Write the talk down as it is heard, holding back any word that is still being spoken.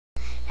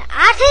The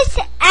Artist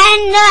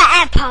and the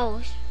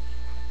Apples.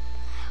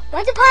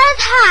 Once upon a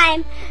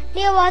time,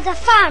 there was a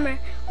farmer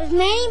with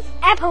many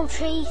apple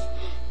trees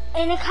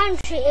in a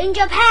country in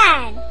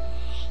Japan.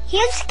 He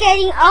was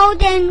getting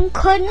old and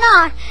could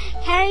not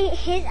carry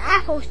his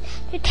apples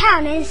to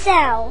town and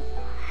sell.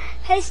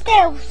 His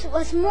task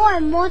was more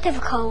and more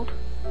difficult.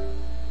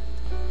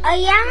 A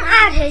young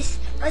artist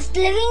was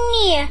living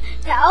near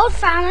the old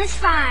farmer's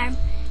farm.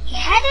 He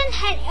hadn't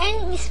had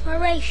any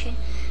inspiration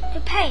to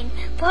paint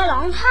for a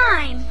long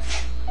time.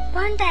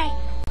 One day,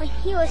 when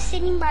he was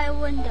sitting by a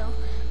window,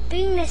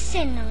 viewing the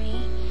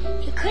scenery,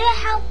 he couldn't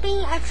help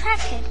being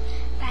attracted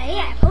by the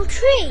apple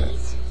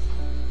trees.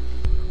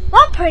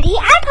 "What pretty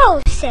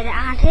apples!" said the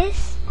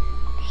artist.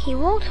 He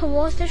walked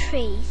towards the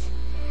trees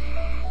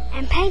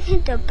and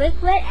painted the big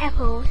red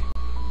apples.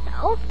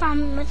 The old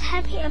farmer was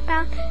happy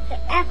about the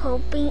apple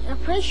being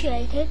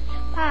appreciated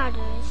by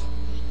others.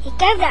 He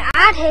gave the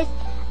artist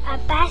a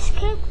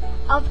basket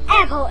of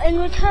apples in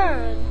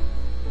return.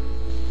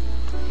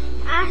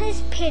 The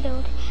artist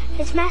peddled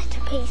his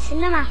masterpiece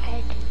in the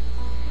market.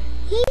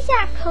 "These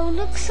apples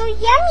look so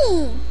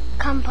yummy,"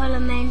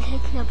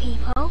 complimented the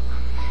people.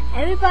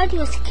 Everybody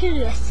was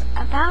curious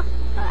about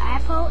the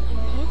apple in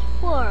his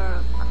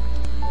work.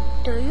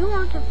 "Do you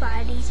want to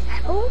buy these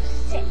apples?"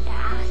 said the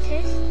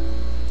artist.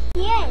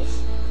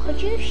 "Yes,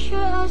 could you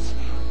show us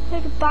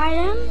where to buy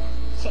them?"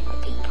 said the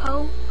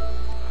people.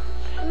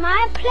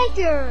 "My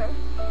pleasure,"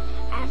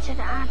 answered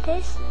the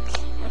artist,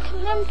 and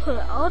took them to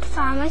the old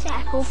farmer's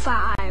apple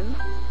farm.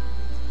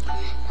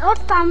 The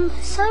old farmer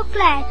was so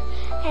glad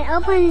and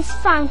opened his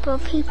farm for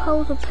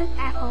people to pick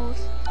apples.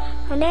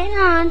 From then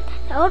on,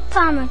 the old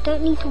farmer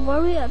don't need to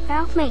worry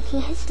about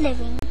making his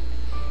living.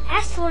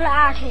 As for the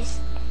artist,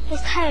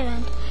 his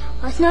talent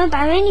was known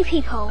by many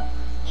people.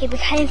 He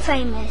became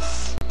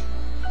famous.